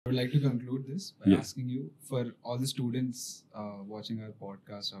would like to conclude this by Yeah. asking you, for all the students watching our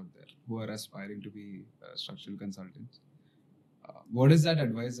podcast out there who are aspiring to be structural consultants, what is that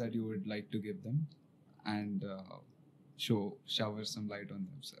advice that you would like to give them, and shower some light on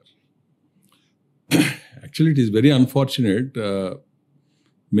them, sir? Actually, it is very unfortunate.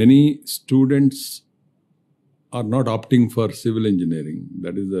 Many students are not opting for civil engineering.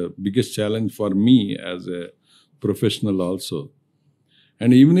 That is the biggest challenge for me as a professional also.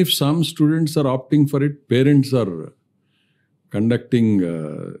 And even if some students are opting for it, parents are conducting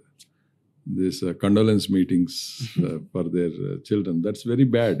these condolence meetings for their children. That's very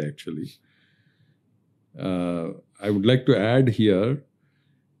bad, actually. I would like to add here,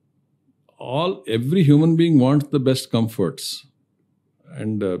 every human being wants the best comforts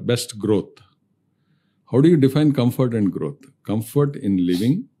and best growth. How do you define comfort and growth? Comfort in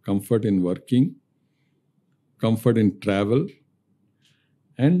living, comfort in working, comfort in travel,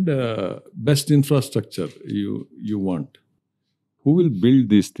 and best infrastructure you want. Who will build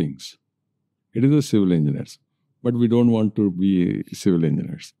these things? It is the civil engineers. But we don't want to be civil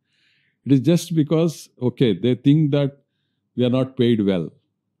engineers. It is just because, they think that we are not paid well.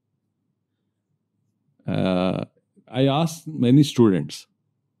 I ask many students,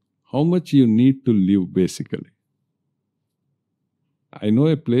 how much you need to live basically. I know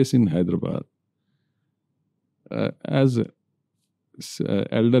a place in Hyderabad as an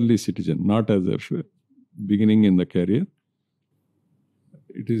elderly citizen, not as a beginning in the career.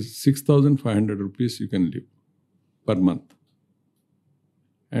 It is 6,500 rupees you can live per month.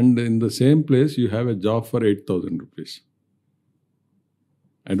 And in the same place, you have a job for 8,000 rupees.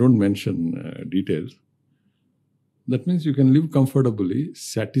 I don't mention details. That means you can live comfortably,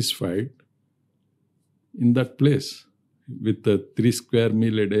 satisfied in that place with a 3 square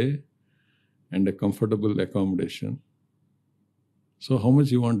meal a day and a comfortable accommodation. So how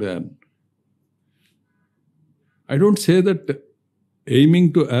much you want to earn? I don't say that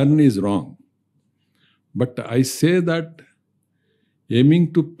aiming to earn is wrong, but I say that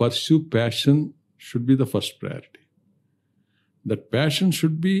aiming to pursue passion should be the first priority. That passion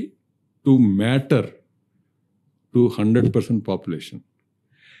should be to matter to 100% population.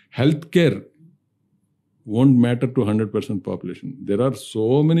 Healthcare won't matter to 100% population. There are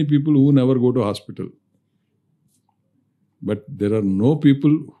so many people who never go to hospital. But there are no people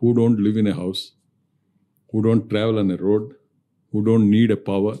who don't live in a house, who don't travel on a road, who don't need a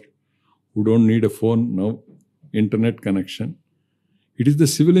power, who don't need a phone, no internet connection. It is the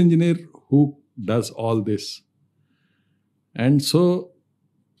civil engineer who does all this. And so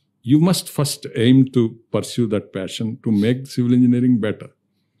you must first aim to pursue that passion to make civil engineering better.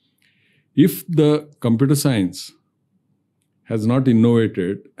 If the computer science has not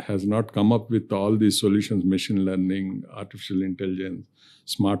innovated, has not come up with all these solutions, machine learning, artificial intelligence,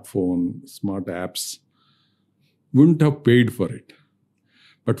 smartphone, smart apps, wouldn't have paid for it.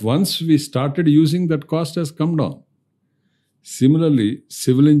 But once we started using, that cost has come down. Similarly,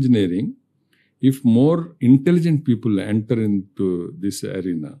 civil engineering, if more intelligent people enter into this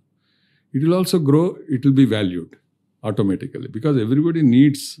arena, it will also grow, it will be valued automatically because everybody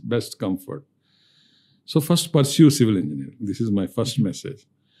needs best comfort. So first pursue civil engineering. This is my first message.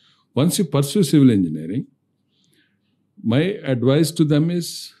 Once you pursue civil engineering, my advice to them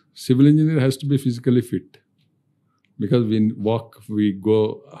is civil engineer has to be physically fit because we walk, we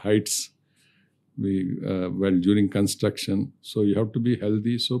go heights, during construction. So you have to be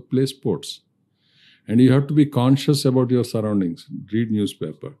healthy, so play sports. And you have to be conscious about your surroundings, read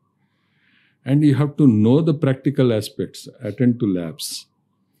newspaper. And you have to know the practical aspects, attend to labs.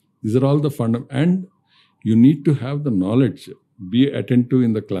 These are all the fundamentals. And you need to have the knowledge, be attentive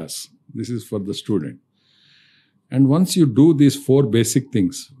in the class. This is for the student. And once you do these 4 basic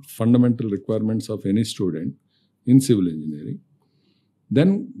things, fundamental requirements of any student in civil engineering,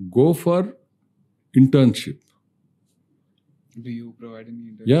 then go for internship. Do you provide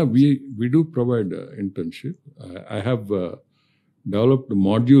any internships? Yeah, we do provide internship. I have developed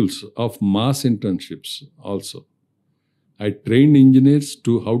modules of mass internships also. I train engineers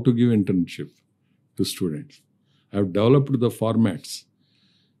to how to give internship to students. I have developed the formats.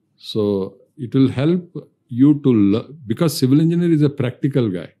 So it will help you to learn, because civil engineer is a practical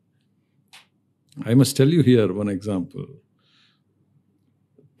guy. I must tell you here one example.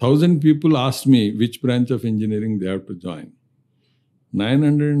 1,000 people asked me which branch of engineering they have to join.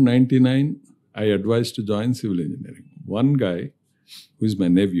 999, I advised to join civil engineering. One guy, who is my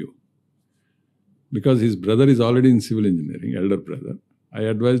nephew, because his brother is already in civil engineering, elder brother, I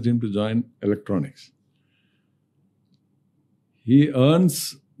advised him to join electronics. He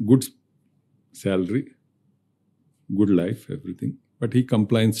earns good salary, good life, everything. but he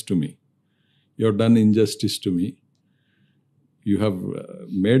complains to me. You have done injustice to me. You have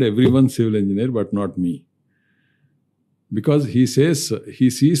made everyone civil engineer, but not me. Because he says, he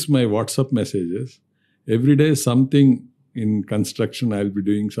sees my WhatsApp messages. Every day something in construction I'll be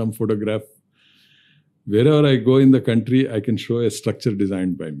doing, some photograph. Wherever I go in the country, I can show a structure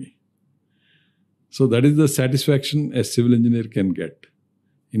designed by me. So that is the satisfaction a civil engineer can get.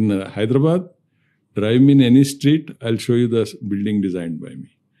 In Hyderabad, drive me in any street, I'll show you the building designed by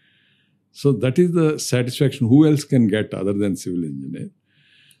me. So that is the satisfaction. Who else can get other than civil engineer?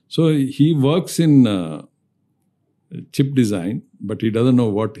 So he works in chip design, but he doesn't know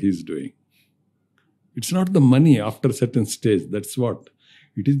what he's doing. It's not the money after a certain stage. That's what.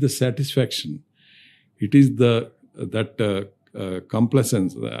 It is the satisfaction. It is that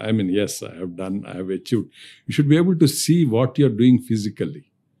complacence. I mean, yes, I have done, I have achieved. You should be able to see what you're doing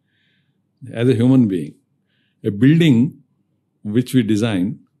physically as a human being. A building which we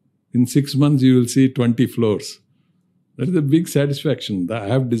design, in 6 months you will see 20 floors. That is a big satisfaction. That I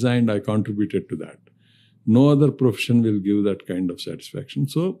have designed, I contributed to that. No other profession will give that kind of satisfaction.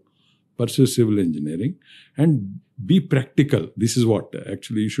 So pursue civil engineering and be practical. This is what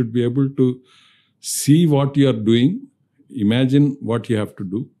actually you should be able to see what you are doing, imagine what you have to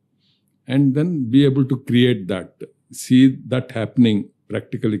do, and then be able to create that, see that happening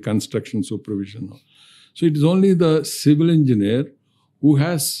practically, construction supervision. So it is only the civil engineer who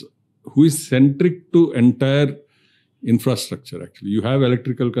is centric to entire infrastructure actually. You have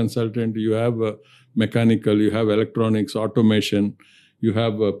electrical consultant, you have mechanical, you have electronics, automation, you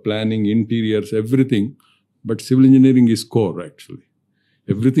have planning, interiors, everything. But civil engineering is core actually.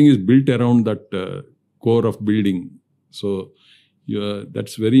 Everything is built around that core of building. So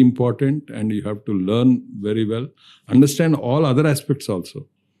that's very important, and you have to learn very well, understand all other aspects also.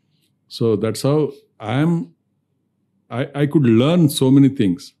 So that's how I could learn so many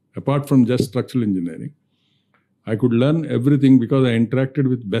things apart from just structural engineering. I could learn everything because I interacted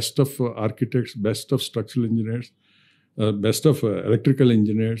with best of architects, best of structural engineers, best of electrical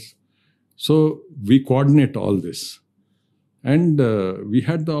engineers. So we coordinate all this. And we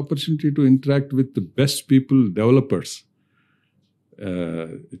had the opportunity to interact with the best people, developers,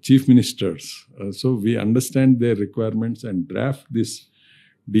 chief ministers. So we understand their requirements and draft these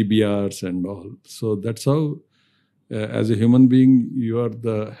DBRs and all. So that's how, as a human being, you are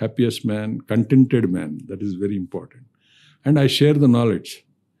the happiest man, contented man. That is very important. And I share the knowledge.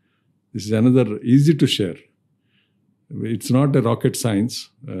 This is another easy to share. It's not a rocket science.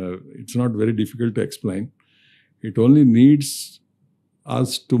 It's not very difficult to explain. It only needs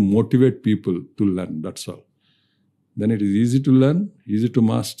us to motivate people to learn, that's all. Then it is easy to learn, easy to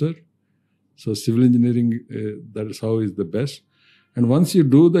master. So civil engineering, that is how is the best. And once you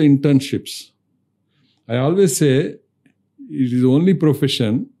do the internships, I always say it is the only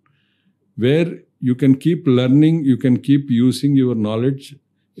profession where you can keep learning, you can keep using your knowledge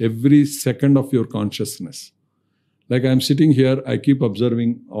every second of your consciousness. Like I'm sitting here, I keep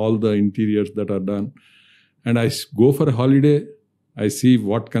observing all the interiors that are done. And I go for a holiday, I see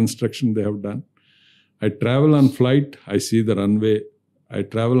what construction they have done. I travel on flight, I see the runway. I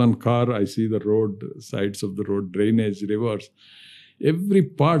travel on car, I see the road, sides of the road, drainage, rivers. Every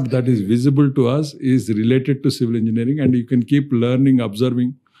part that is visible to us is related to civil engineering, and you can keep learning,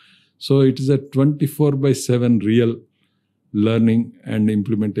 observing. So it is a 24/7 real learning and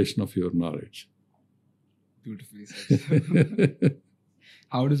implementation of your knowledge. Beautifully said.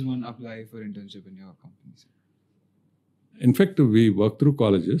 How does one apply for internship in your companies? In fact, we work through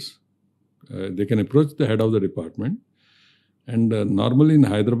colleges. They can approach the head of the department. And normally in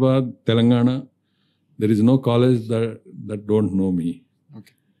Hyderabad, Telangana, there is no college that don't know me.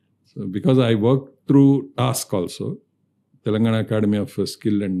 Okay. So because I work through TASK also, Telangana Academy of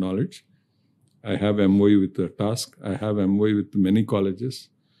Skill and Knowledge. I have MOU with the TASK. I have MOU with many colleges,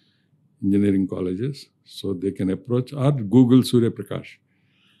 engineering colleges. So they can approach or Google Surya Prakash.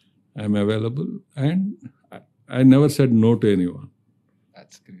 I am available, and I never said no to anyone.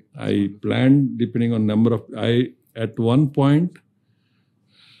 That's great. I planned depending on number of, at one point,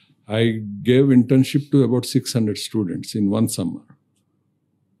 I gave internship to about 600 students in one summer.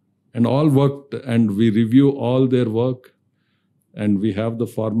 And all worked, and we review all their work, and we have the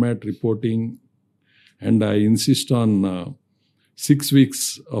format reporting, and I insist on 6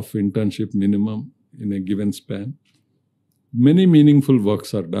 weeks of internship minimum in a given span. Many meaningful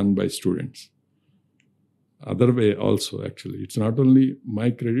works are done by students. Other way also, actually. It's not only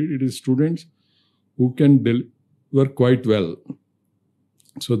my credit, it is students who can deliver quite well.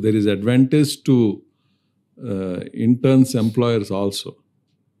 So there is advantage to interns, employers also.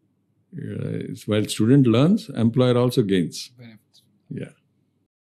 While student learns, employer also gains. Benefits. Yeah.